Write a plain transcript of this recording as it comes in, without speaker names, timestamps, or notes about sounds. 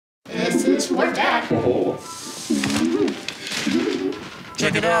this is more dad. Oh.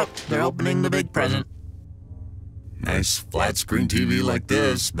 Check it out. They're opening the big present. Nice flat screen TV like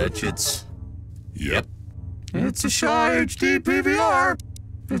this. Bet you it's... Yep. It's a Shaw HD PVR.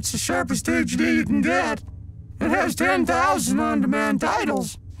 It's the sharpest HD you can get. It has 10,000 on-demand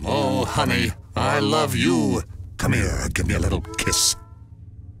titles. Oh, honey, I love you. Come here, give me a little kiss.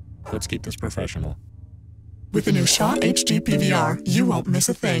 Let's keep this professional. With the new Shaw HD PVR, you won't miss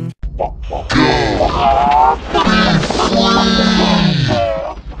a thing.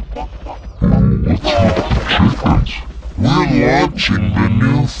 We're launching the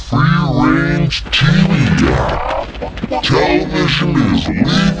new free-range TV app. Television is leaving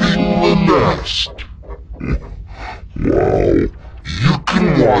the nest. Wow, you can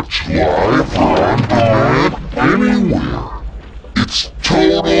watch live or on demand anywhere. It's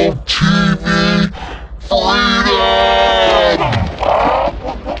total TV freedom!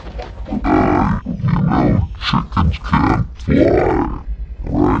 You know chickens can't fly,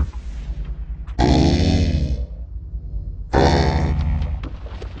 right?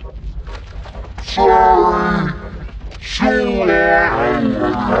 Sorry.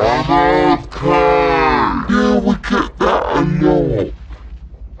 Yeah, we get that a lot.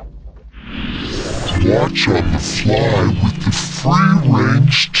 Watch on the fly with the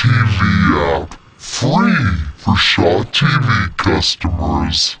free-range TV app. Free for Shaw TV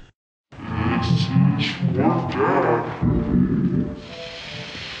customers.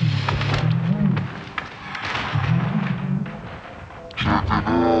 Check it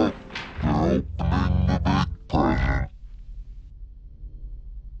out. They're opening the big present.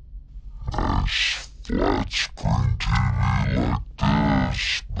 Nice flat screen TV like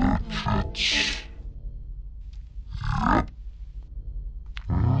this, but it's... Yep.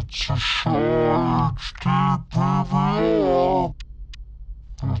 It's a Shaw HD PVR.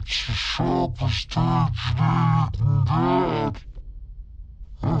 It's the sharpest HD you can get.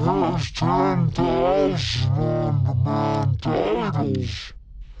 It has 10,000 on-demand titles. Oh,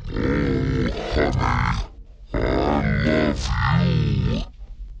 honey, I love you.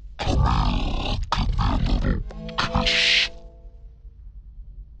 Come here, give me a little kiss.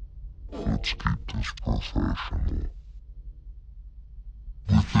 Let's keep this professional. With the new Shaw HD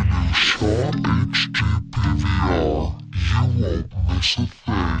PVR, you won't miss a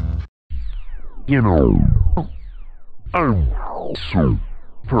thing. You know, I'm so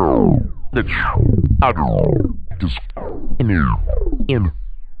proud that I don't just in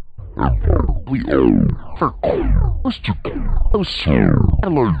we all for Mr. So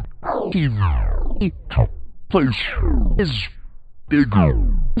hello TV place is bigger,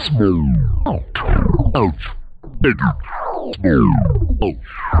 small, ouch, bigger, small,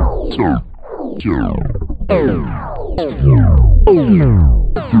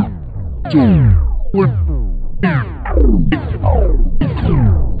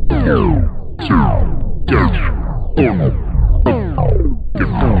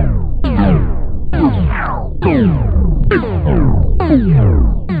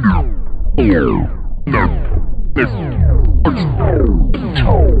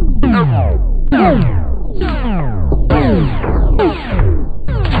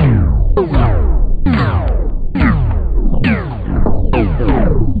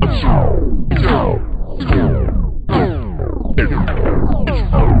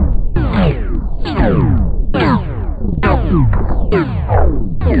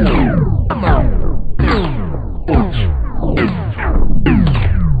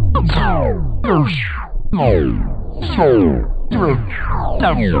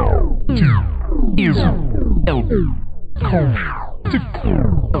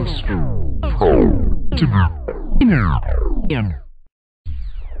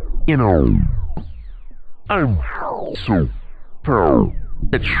 You know, I'm so proud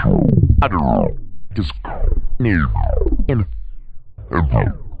that I don't know, just new and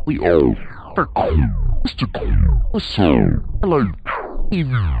we all are Mr. So hello,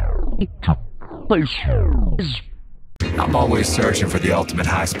 place is. I'm always searching for the ultimate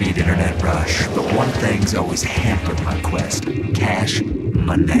high-speed internet rush, but one thing's always hampered my quest: cash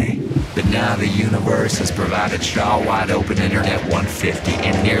money. But now the universe has provided Shaw Wide Open Internet 150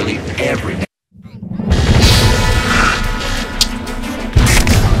 in nearly every...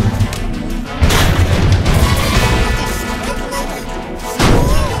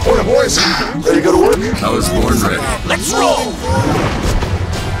 Morning, boys. Ready to go to work? I was born ready. Let's roll!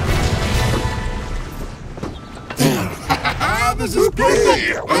 This is great. We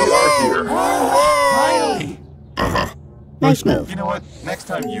are here. Finally! Uh-huh. Nice move. You know what? Next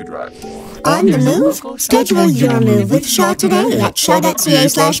time you drive. On the move? Schedule your move with Shaw today at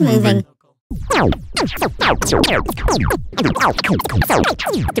shaw.ca/moving.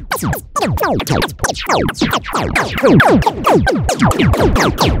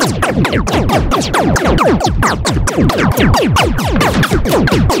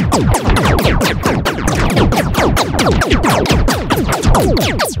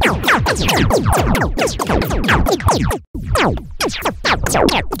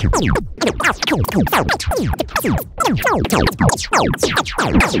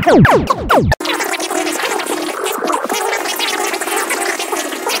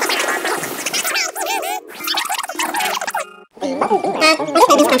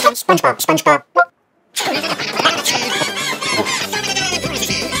 SpongeBob.